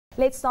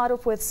Let's start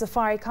off with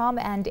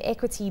Safaricom and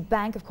Equity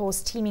Bank, of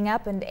course, teaming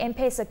up, and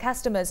M-Pesa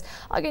customers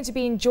are going to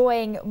be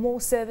enjoying more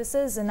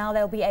services, and now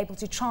they'll be able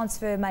to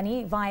transfer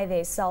money via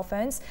their cell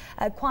phones.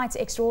 Quite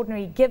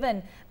extraordinary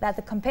given that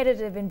the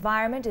competitive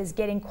environment is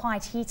getting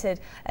quite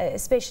heated,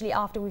 especially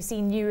after we've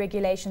seen new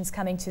regulations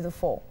coming to the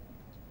fore.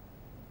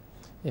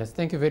 Yes,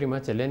 thank you very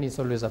much, Eleni. It's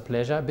always a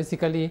pleasure.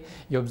 Basically,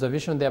 your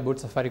observation there about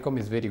Safaricom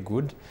is very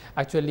good.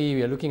 Actually,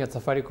 we are looking at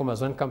Safaricom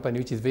as one company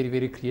which is very,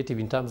 very creative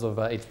in terms of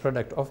its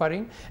product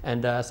offering.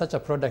 And such a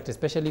product,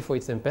 especially for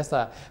its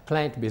M-Pesa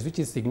client base, which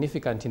is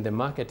significant in the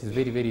market, is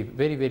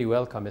very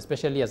welcome,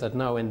 especially as at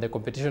now when the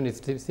competition is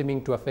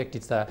seeming to affect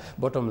its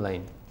bottom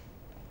line.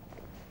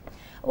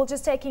 Well,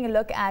 just taking a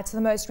look at the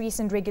most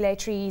recent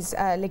regulatory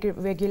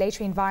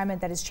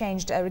environment that has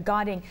changed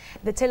regarding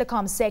the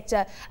telecom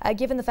sector,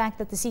 given the fact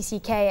that the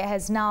CCK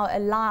has now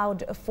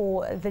allowed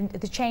for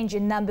the change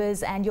in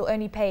numbers and you'll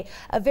only pay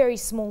a very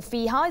small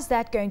fee, how is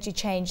that going to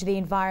change the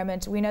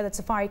environment? We know that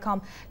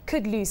Safaricom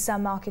could lose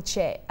some market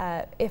share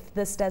if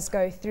this does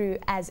go through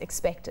as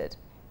expected.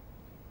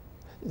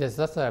 Yes,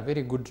 that's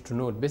very good to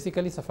note.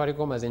 Basically,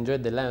 Safaricom has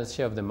enjoyed the lion's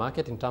share of the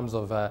market in terms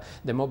of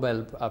the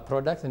mobile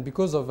products, and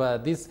because of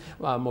this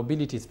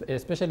mobility,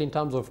 especially in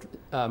terms of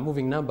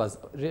moving numbers,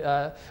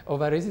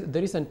 over the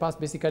recent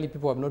past, basically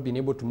people have not been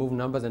able to move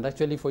numbers, and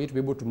actually for you to be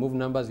able to move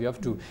numbers, you have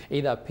to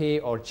either pay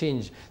or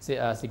change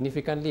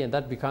significantly, and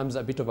that becomes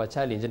a bit of a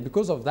challenge. And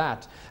because of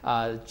that,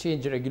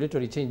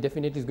 regulatory change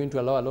definitely is going to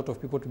allow a lot of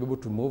people to be able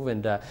to move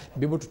and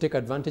be able to take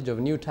advantage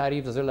of new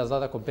tariffs as well as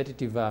other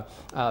competitive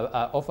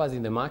offers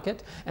in the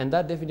market. And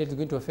that definitely is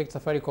going to affect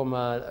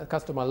Safaricom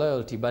customer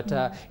loyalty. But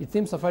it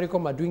seems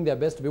Safaricom are doing their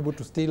best to be able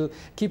to still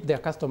keep their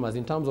customers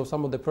in terms of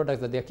some of the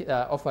products that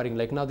they're offering,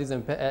 like now this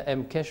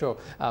M-Kesho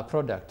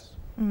product.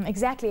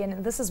 Exactly,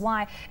 and this is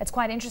why it's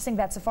quite interesting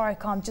that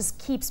Safaricom just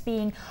keeps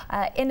being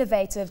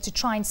innovative to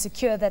try and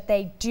secure that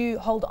they do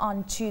hold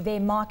on to their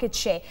market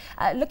share.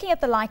 Looking at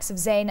the likes of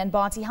Zain and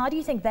Bharti, how do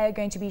you think they're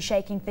going to be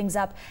shaking things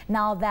up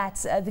now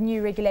that the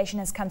new regulation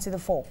has come to the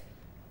fore?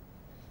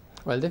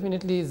 Well,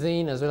 definitely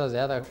Zain as well as the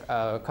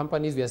other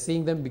companies, we are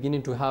seeing them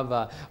beginning to have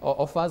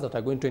offers that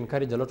are going to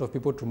encourage a lot of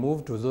people to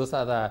move to those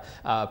other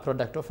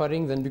product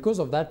offerings. And because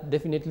of that,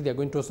 definitely they are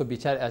going to also be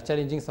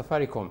challenging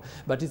Safaricom.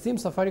 But it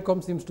seems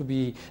Safaricom seems to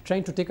be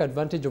trying to take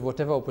advantage of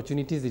whatever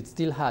opportunities it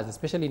still has,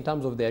 especially in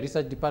terms of their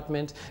research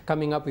department,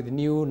 coming up with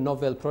new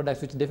novel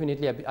products which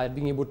definitely are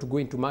being able to go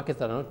into markets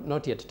that are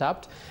not yet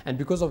tapped. And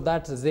because of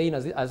that, Zain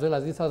as well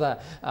as these other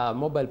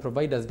mobile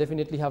providers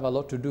definitely have a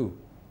lot to do.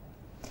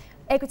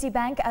 Equity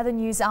Bank, other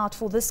news out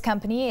for this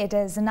company. It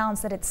has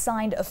announced that it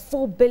signed a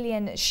 4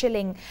 billion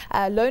shilling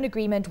loan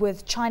agreement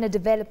with China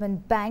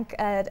Development Bank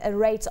at a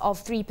rate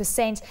of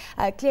 3%.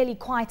 Clearly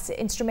quite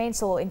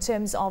instrumental in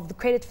terms of the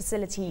credit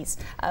facilities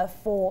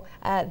for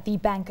the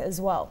bank as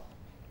well.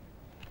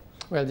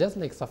 Well, just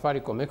like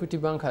Safaricom, Equity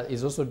Bank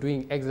is also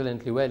doing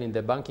excellently well in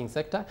the banking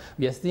sector.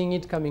 We are seeing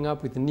it coming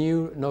up with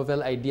new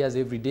novel ideas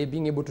every day,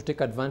 being able to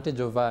take advantage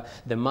of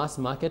the mass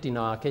market in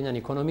our Kenyan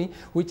economy,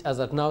 which as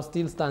at now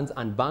still stands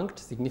unbanked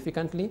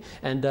significantly.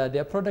 And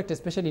their product,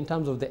 especially in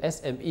terms of the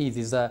SMEs,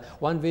 is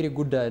one very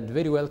good,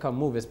 very welcome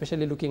move,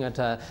 especially looking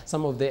at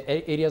some of the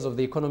areas of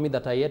the economy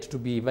that are yet to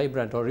be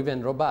vibrant or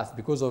even robust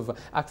because of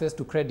access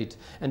to credit.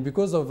 And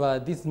because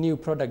of this new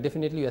product,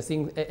 definitely we are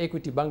seeing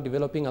Equity Bank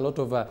developing a lot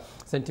of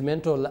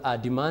sentimental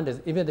demand, as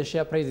even the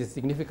share price is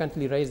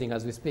significantly rising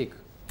as we speak.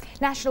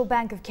 National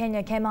Bank of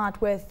Kenya came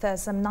out with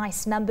some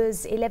nice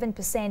numbers,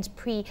 11%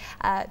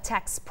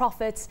 pre-tax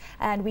profits,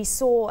 and we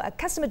saw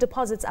customer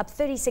deposits up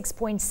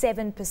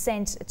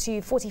 36.7%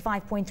 to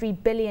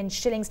 45.3 billion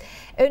shillings,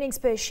 earnings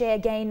per share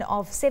gain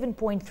of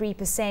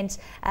 7.3%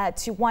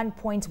 to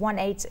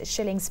 1.18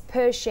 shillings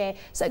per share.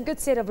 So a good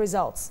set of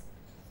results.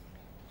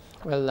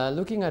 Well,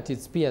 looking at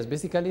its peers,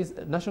 basically,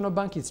 National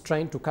Bank is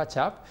trying to catch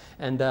up,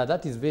 and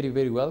that is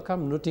very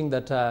welcome, noting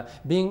that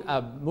being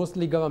a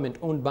mostly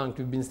government-owned bank,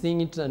 we've been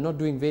seeing it not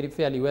doing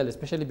fairly well,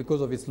 especially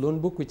because of its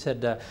loan book, which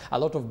had a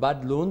lot of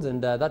bad loans,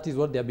 and that is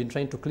what they have been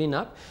trying to clean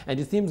up. And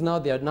it seems now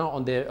they are now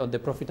on the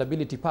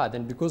profitability path,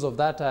 and because of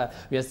that,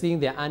 we are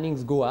seeing their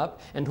earnings go up,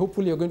 and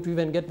hopefully you're going to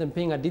even get them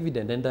paying a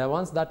dividend. And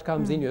once that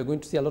comes in, you're going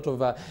to see a lot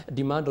of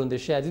demand on the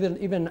shares,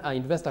 even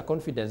investor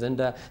confidence, and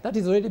that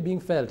is already being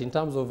felt in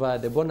terms of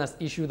the bonus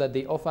issue that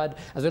they offered,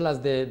 as well as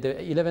the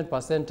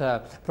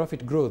 11%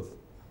 profit growth.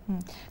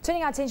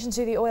 Turning our attention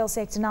to the oil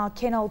sector now,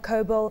 Kenyan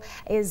Cobalt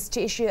is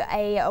to issue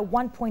a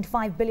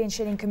 1.5 billion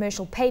shilling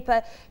commercial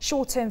paper,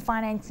 short-term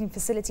financing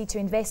facility to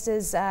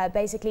investors,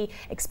 basically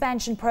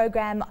expansion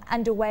program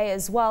underway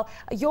as well.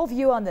 Your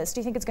view on this? Do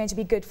you think it's going to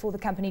be good for the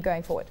company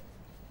going forward?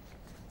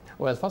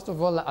 Well, first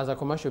of all, as a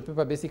commercial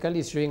paper, basically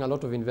it's showing a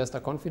lot of investor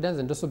confidence,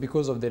 and also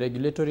because of the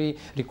regulatory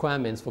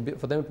requirements for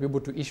them to be able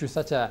to issue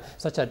such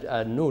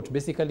a note,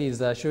 basically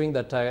is showing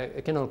that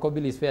Kenyan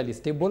Kobil is fairly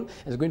stable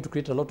and is going to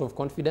create a lot of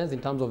confidence in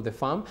terms of the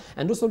firm,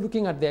 and also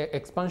looking at their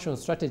expansion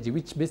strategy,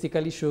 which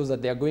basically shows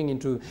that they are going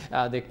into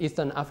the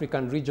Eastern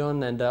African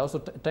region, and also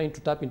trying to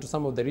tap into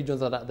some of the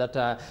regions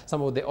that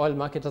some of the oil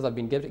marketers have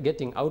been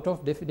getting out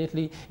of.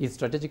 Definitely is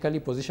strategically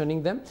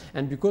positioning them,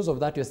 and because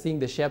of that, you're seeing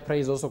the share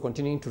price also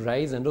continuing to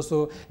rise, and also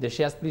the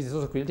share split is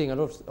also creating a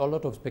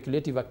lot of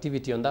speculative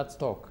activity on that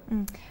stock.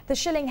 The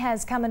shilling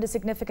has come under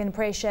significant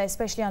pressure,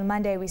 especially on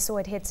Monday. We saw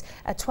it hit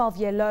a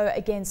 12-year low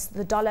against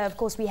the dollar. Of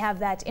course, we have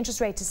that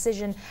interest rate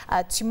decision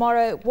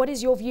tomorrow. What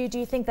is your view? Do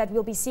you think that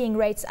we'll be seeing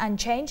rates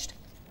unchanged?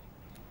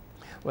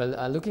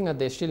 Well, looking at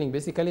the shilling,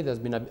 basically there's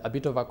been a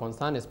bit of a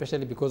concern,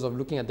 especially because of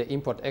looking at the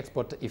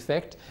import-export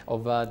effect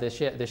of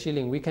the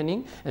shilling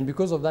weakening. And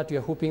because of that, we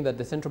are hoping that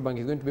the central bank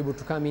is going to be able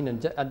to come in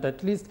and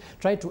at least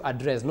try to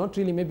address, not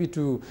really maybe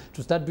to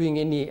start doing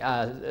any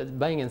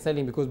buying and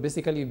selling, because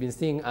basically we've been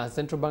seeing a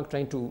central bank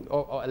trying to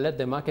let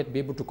the market be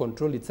able to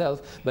control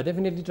itself, but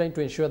definitely trying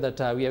to ensure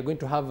that we are going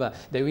to have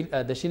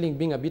the shilling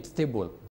being a bit stable.